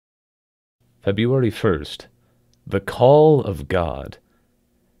February 1st. The Call of God.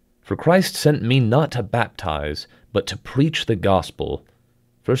 For Christ sent me not to baptize, but to preach the gospel.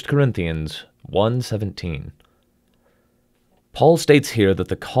 1 Corinthians 1:17. Paul states here that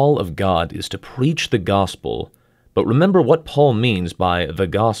the call of God is to preach the gospel, but remember what Paul means by the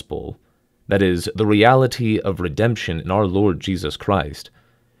gospel, that is, the reality of redemption in our Lord Jesus Christ.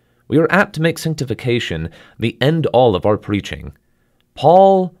 We are apt to make sanctification the end-all of our preaching.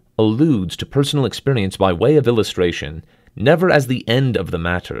 Paul alludes to personal experience by way of illustration, never as the end of the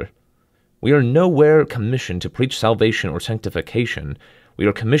matter. We are nowhere commissioned to preach salvation or sanctification. We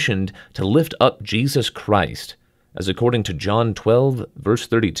are commissioned to lift up Jesus Christ, as according to John 12, verse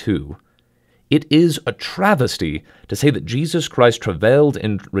 32. It is a travesty to say that Jesus Christ travailed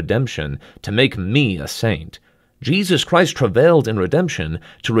in redemption to make me a saint. Jesus Christ travailed in redemption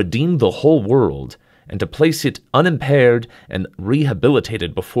to redeem the whole world, and to place it unimpaired and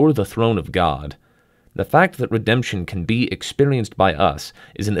rehabilitated before the throne of God. The fact that redemption can be experienced by us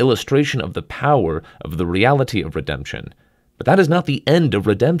is an illustration of the power of the reality of redemption. But that is not the end of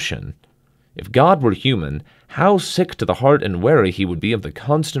redemption. If God were human, how sick to the heart and weary he would be of the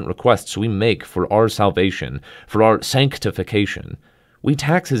constant requests we make for our salvation, for our sanctification. We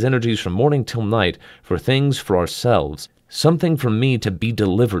tax his energies from morning till night for things for ourselves, something for me to be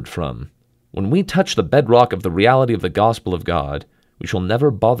delivered from. When we touch the bedrock of the reality of the gospel of God, we shall never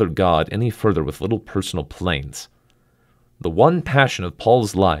bother God any further with little personal plaints. The one passion of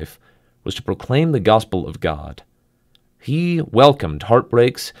Paul's life was to proclaim the gospel of God. He welcomed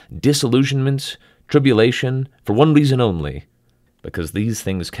heartbreaks, disillusionments, tribulation, for one reason only, because these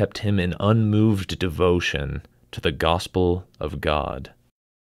things kept him in unmoved devotion to the gospel of God.